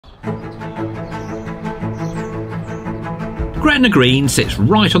Gretna Green sits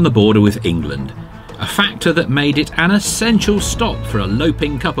right on the border with England, a factor that made it an essential stop for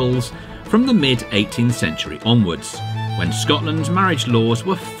eloping couples from the mid-18th century onwards, when Scotland's marriage laws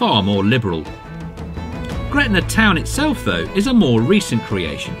were far more liberal. Gretna town itself, though, is a more recent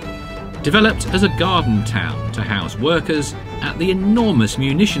creation, developed as a garden town to house workers at the enormous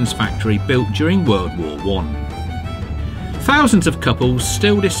munitions factory built during World War I. Thousands of couples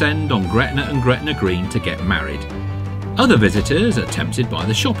still descend on Gretna and Gretna Green to get married. Other visitors are tempted by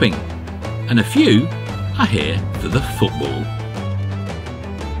the shopping, and a few are here for the football.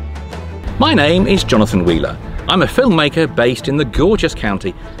 My name is Jonathan Wheeler. I'm a filmmaker based in the gorgeous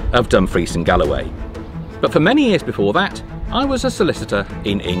county of Dumfries and Galloway. But for many years before that, I was a solicitor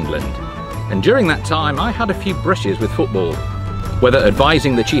in England. And during that time, I had a few brushes with football, whether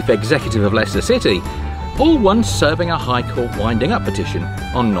advising the chief executive of Leicester City or once serving a High Court winding up petition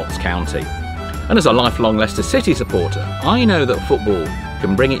on Notts County. And as a lifelong Leicester City supporter, I know that football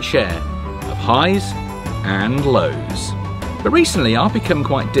can bring its share of highs and lows. But recently I've become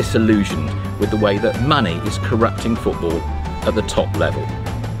quite disillusioned with the way that money is corrupting football at the top level.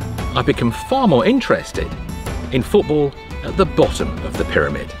 I've become far more interested in football at the bottom of the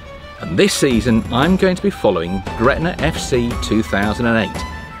pyramid. And this season I'm going to be following Gretna FC 2008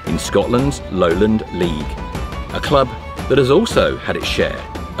 in Scotland's Lowland League, a club that has also had its share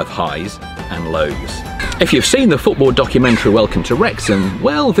of highs and lows. If you've seen the football documentary Welcome to Wrexham,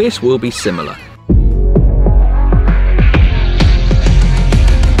 well, this will be similar.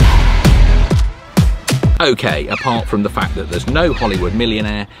 Okay, apart from the fact that there's no Hollywood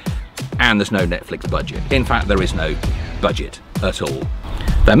millionaire and there's no Netflix budget. In fact, there is no budget at all.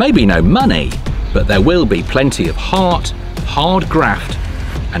 There may be no money, but there will be plenty of heart, hard graft,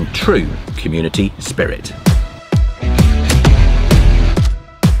 and true community spirit.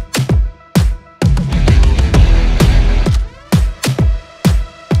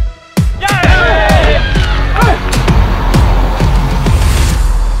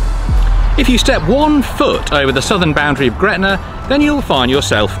 If you step 1 foot over the southern boundary of Gretna, then you'll find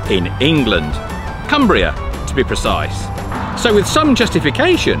yourself in England. Cumbria, to be precise. So with some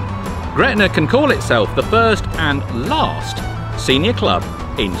justification, Gretna can call itself the first and last senior club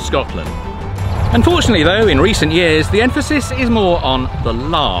in Scotland. Unfortunately though, in recent years, the emphasis is more on the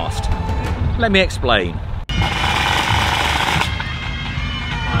last. Let me explain.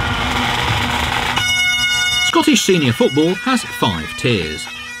 Scottish senior football has 5 tiers.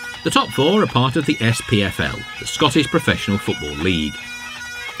 The top 4 are part of the SPFL, the Scottish Professional Football League.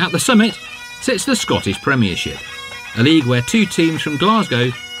 At the summit sits the Scottish Premiership, a league where 2 teams from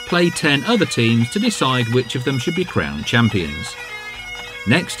Glasgow play 10 other teams to decide which of them should be crowned champions.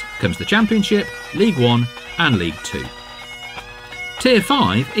 Next comes the Championship, League 1 and League 2. Tier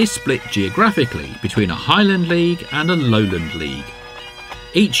 5 is split geographically between a Highland League and a Lowland League.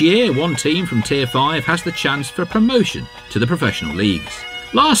 Each year, 1 team from Tier 5 has the chance for promotion to the professional leagues.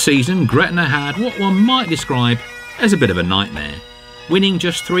 Last season, Gretna had what one might describe as a bit of a nightmare, winning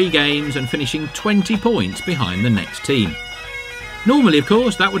just 3 games and finishing 20 points behind the next team. Normally, of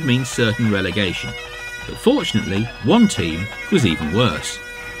course, that would mean certain relegation, but fortunately, 1 team was even worse.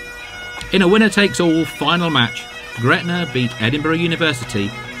 In a winner-takes-all final match, Gretna beat Edinburgh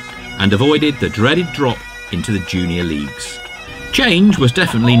University and avoided the dreaded drop into the junior leagues. Change was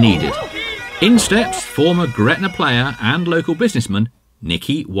definitely needed. In steps former Gretna player and local businessman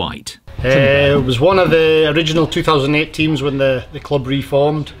Nicky White. It was one of the original 2008 teams when the club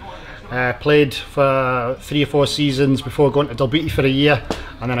reformed. Played for 3 or 4 seasons before going to Dalbeattie for a year,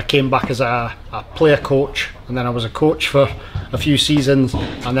 and then I came back as a player coach, and then I was a coach for a few seasons,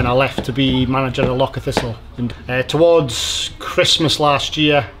 and then I left to be manager at Loch Thistle. And towards Christmas last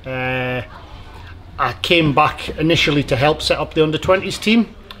year, I came back initially to help set up the under-20s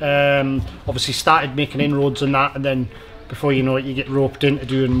team. Obviously started making inroads in that, and then before you know it, you get roped into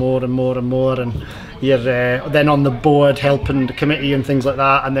doing more and more and more, and you're then on the board helping the committee and things like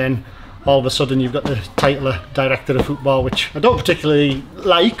that, and then all of a sudden you've got the title of director of football, which I don't particularly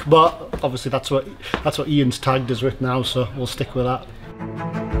like, but obviously that's what Ian's tagged us with now, so we'll stick with that.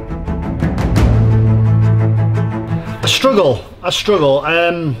 A struggle.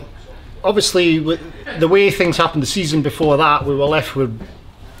 Obviously, with the way things happened the season before that, we were left with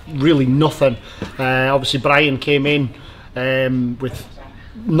really nothing. Obviously Brian came in with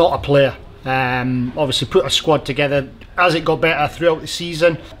not a player. Obviously put a squad together as it got better throughout the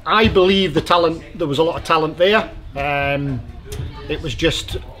season. I believe there was a lot of talent there. It was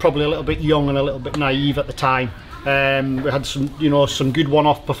just probably a little bit young and a little bit naive at the time. We had some good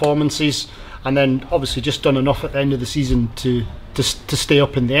one-off performances, and then obviously just done enough at the end of the season to stay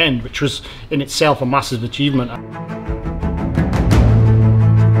up in the end, which was in itself a massive achievement.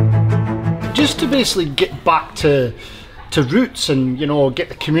 just to basically get back to roots and, you know, get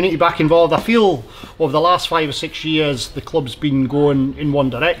the community back involved. I feel over the last 5 or 6 years the club's been going in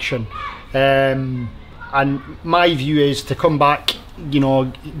one direction, and my view is to come back, you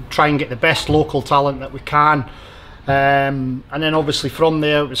know, try and get the best local talent that we can, and then obviously from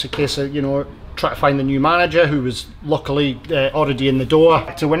there it was a case of, you know, try to find a new manager who was luckily already in the door.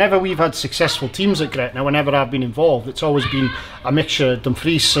 So whenever we've had successful teams at Gretna, whenever I've been involved, it's always been a mixture of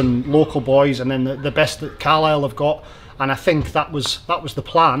Dumfries and local boys, and then the best that Carlisle have got. And I think that was the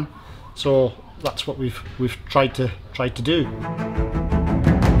plan. So that's what we've tried to do.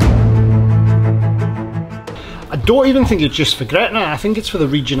 I don't even think it's just for Gretna. I think it's for the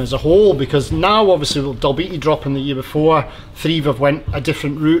region as a whole, because now obviously with Dalbeattie dropping the year before, Threave have went a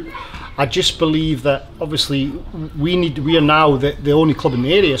different route. I just believe that obviously we are now the only club in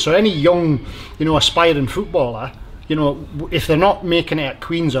the area. So any young, you know, aspiring footballer, you know, if they're not making it at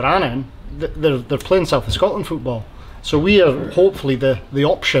Queen's or Annan, they're playing South of Scotland football. So we are hopefully the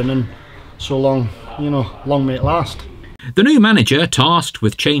option, and so long, you know, long may it last. The new manager tasked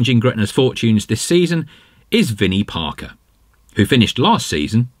with changing Gretna's fortunes this season is Vinnie Parker, who finished last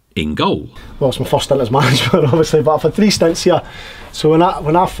season in goal. Well, it's my first stint as manager, obviously, but I've had 3 stints here. So when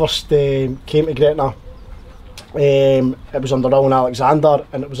I first came to Gretna, it was under Rowan Alexander,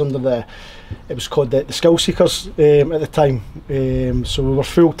 and it was called the Skill Seekers at the time. So we were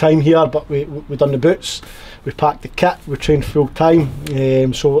full time here, but we done the boots, we packed the kit, we trained full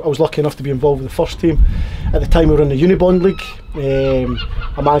time. So I was lucky enough to be involved with the first team. At the time we were in the Unibond League.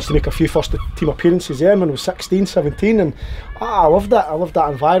 I managed to make a few first team appearances there when I was 16, 17, and I loved it. I loved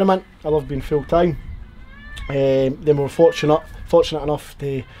that environment. I loved being full time. Then we were fortunate enough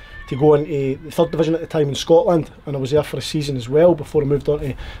to go into the 3rd division at the time in Scotland, and I was there for a season as well before I moved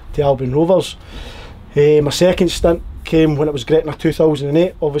on to Albion Rovers. My second stint came when it was Gretna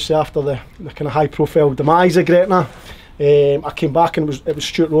 2008, obviously after the kind of high profile demise of Gretna. I came back and it was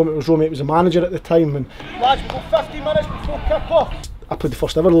Stuart Romey. It was the manager at the time, and lads, we got 15 minutes before kick-off. I played the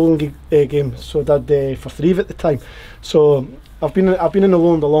first ever Lowland League game, so I did for Threave at the time. So I've been in the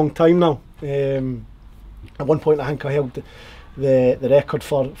Lowland a long time now. At one point I think I held the record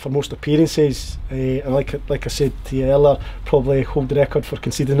for most appearances, and like I said to you earlier, probably hold the record for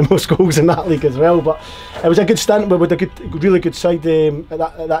conceding the most goals in that league as well. But it was a good stint with a really good side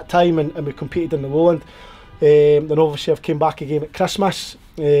at that time, and we competed in the Lowland. Then obviously I've came back again at Christmas,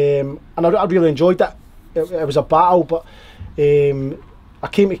 and I really enjoyed it. It was a battle, but I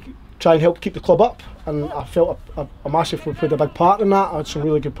came to try and help keep the club up, and I felt a massively played a big part in that. I had some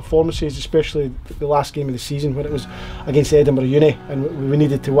really good performances, especially the last game of the season when it was against Edinburgh Uni, and we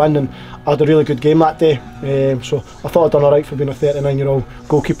needed to win, and I had a really good game that day. So I thought I'd done alright for being a 39-year-old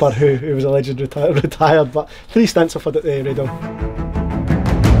goalkeeper who was allegedly retired. But 3 stints I've had at Redhill.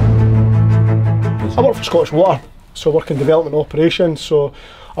 I work for Scottish Water, so I work in development operations. So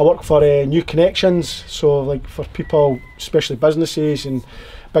I work for new connections, so like for people, especially businesses and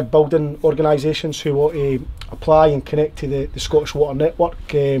big building organisations who want to apply and connect to the Scottish Water network.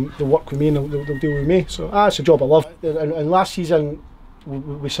 They'll work with me and they'll deal with me. So it's a job I love. And last season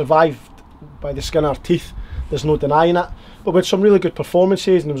we survived by the skin of our teeth, there's no denying it. But we had some really good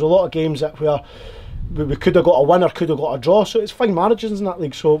performances, and there was a lot of games where we could have got a win or could have got a draw. So it's fine margins in that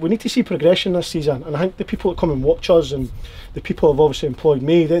league. So we need to see progression this season, and I think the people that come and watch us and the people who have obviously employed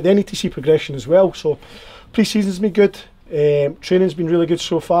me, they need to see progression as well. So pre-season's been good, training's been really good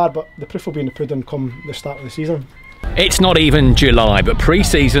so far, but the proof will be in the pudding come the start of the season. It's not even July, but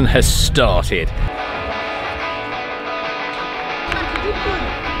pre-season has started.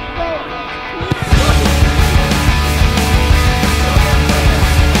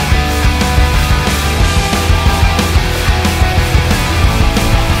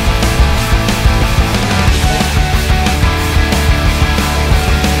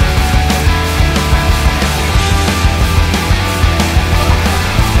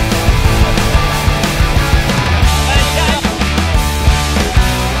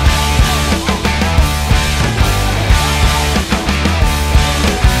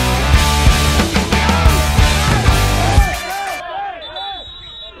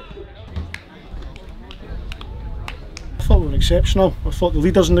 Exceptional. I thought the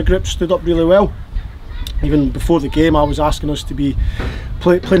leaders in the group stood up really well. Even before the game I was asking us to be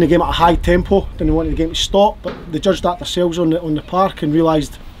playing the game at a high tempo, didn't want the game to stop, but they judged that themselves on the park and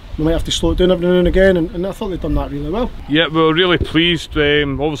realised we might have to slow it down every now and again, and I thought they'd done that really well. Yeah, we were really pleased.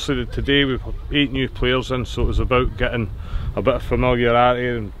 Obviously today we've had 8 new players in, so it was about getting a bit of familiarity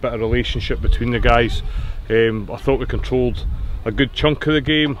and a bit of relationship between the guys. I thought we controlled a good chunk of the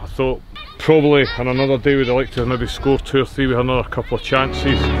game. I thought probably on another day we'd have liked to have maybe scored 2 or 3. We had another couple of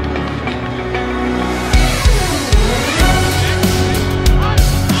chances.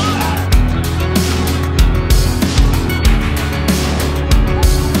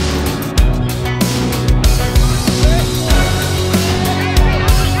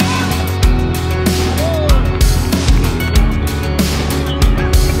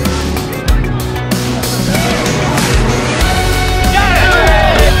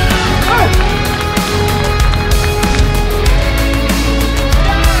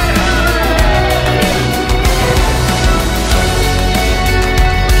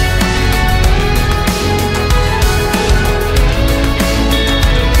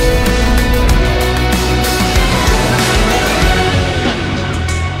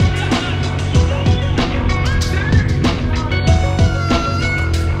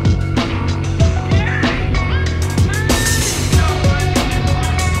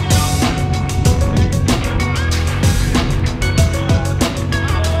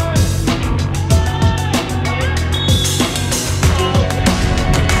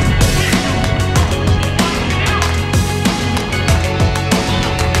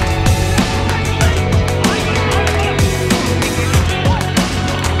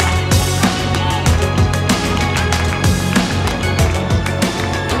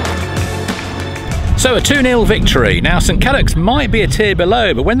 So a 2-0 victory. Now St Kellock's might be a tier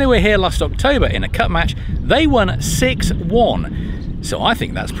below, but when they were here last October in a cup match, they won 6-1. So I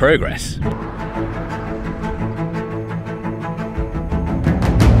think that's progress.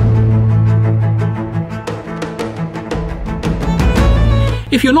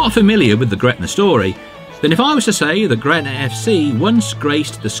 If you're not familiar with the Gretna story, then if I was to say that Gretna FC once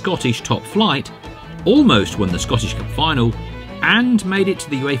graced the Scottish top flight, almost won the Scottish Cup final, and made it to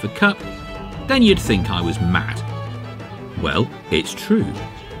the UEFA Cup, then you'd think I was mad. Well, it's true.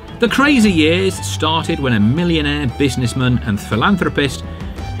 The crazy years started when a millionaire businessman and philanthropist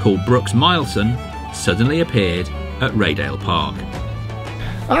called Brooks Mileson suddenly appeared at Raydale Park.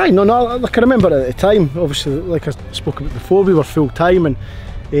 Like I remember at the time, obviously, like I spoke about before, we were full time, and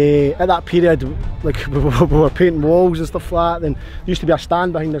at that period, like we were painting walls and stuff like that. Then there used to be a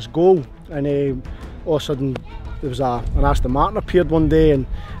stand behind this goal, and all of a sudden there was an Aston Martin appeared one day, and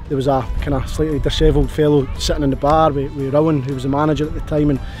there was a kind of slightly dishevelled fellow sitting in the bar with Rowan, who was the manager at the time,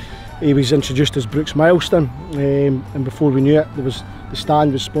 and he was introduced as Brooks Milestone. And before we knew it, the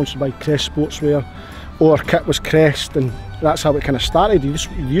stand was sponsored by Crest Sportswear. All our kit was Crest, and that's how it kind of started. The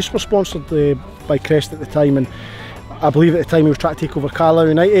youths were sponsored by Crest at the time, and I believe at the time he was trying to take over Carlisle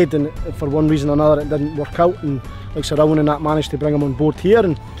United, and for one reason or another it didn't work out, and like Sir Rowan and that managed to bring him on board here,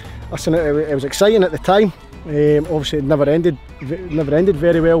 and listen, it was exciting at the time. Obviously it never ended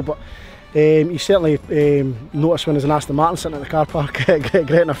very well, but you certainly noticed when there's an Aston Martin sitting at the car park at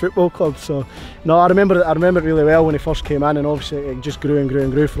Gretna Football Club. So no, I remember it really well when he first came in, and obviously it just grew and grew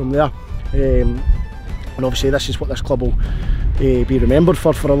and grew from there. And obviously this is what this club will be remembered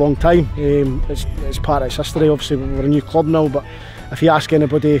for a long time. It's part of its history. Obviously we're a new club now, but if you ask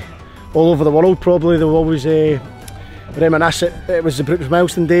anybody all over the world, probably they'll always reminisce it was the Brooks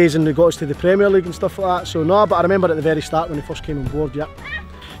Milestone days, and they got us to the Premier League and stuff like that. So no, but I remember at the very start when he first came on board, yeah.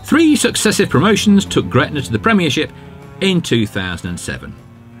 3 successive promotions took Gretna to the Premiership in 2007.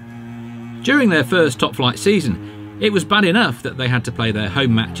 During their first top flight season, it was bad enough that they had to play their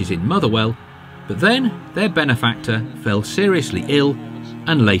home matches in Motherwell, but then their benefactor fell seriously ill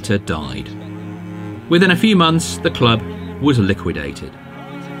and later died. Within a few months, the club was liquidated.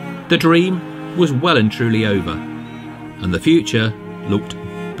 The dream was well and truly over, and the future looked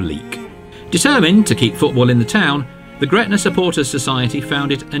bleak. Determined to keep football in the town, the Gretna Supporters Society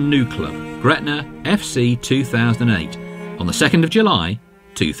founded a new club, Gretna FC 2008, on the 2nd of July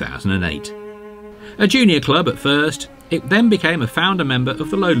 2008. A junior club at first, it then became a founder member of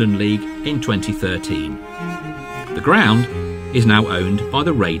the Lowland League in 2013. The ground is now owned by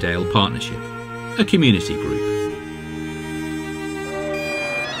the Raydale Partnership, a community group.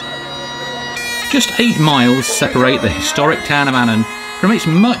 Just 8 miles separate the historic town of Annan from its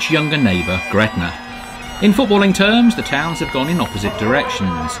much younger neighbour Gretna. In footballing terms, the towns have gone in opposite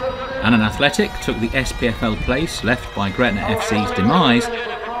directions. Annan Athletic took the SPFL place left by Gretna FC's demise,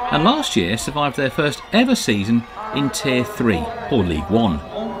 and last year survived their first ever season in Tier 3 or League 1.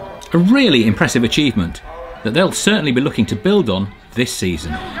 A really impressive achievement that they'll certainly be looking to build on this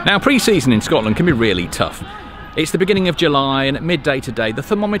season. Now, pre-season in Scotland can be really tough. It's the beginning of July, and at midday today the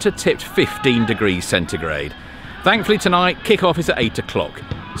thermometer tipped 15 degrees centigrade. Thankfully tonight kick-off is at 8 o'clock,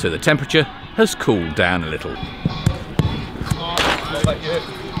 so the temperature has cooled down a little.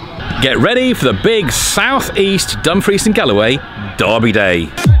 Get ready for the big South East Dumfries and Galloway Derby Day.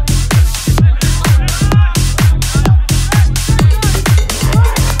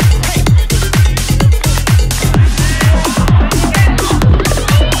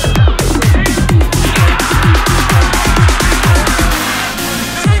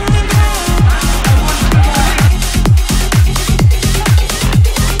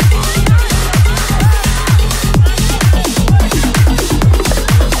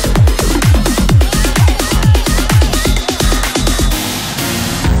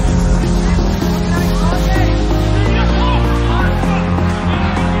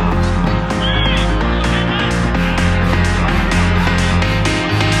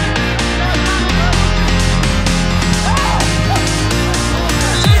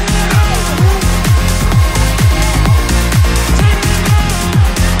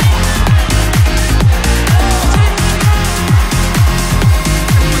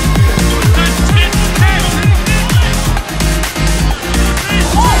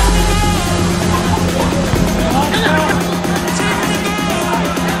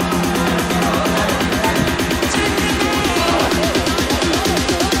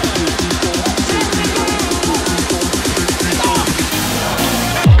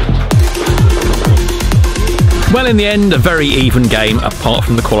 Well, in the end, a very even game apart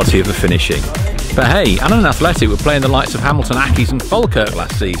from the quality of the finishing. But hey, Annan Athletic were playing the likes of Hamilton Accies and Falkirk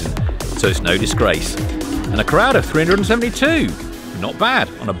last season, so it's no disgrace. And a crowd of 372. Not bad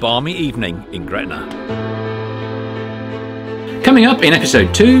on a balmy evening in Gretna. Coming up in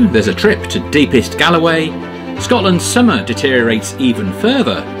episode 2, there's a trip to deepest Galloway, Scotland's summer deteriorates even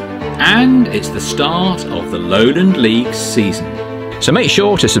further, and it's the start of the Lowland League season. So make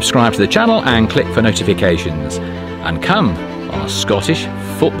sure to subscribe to the channel and click for notifications, and come on a Scottish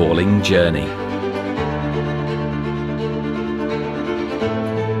footballing journey.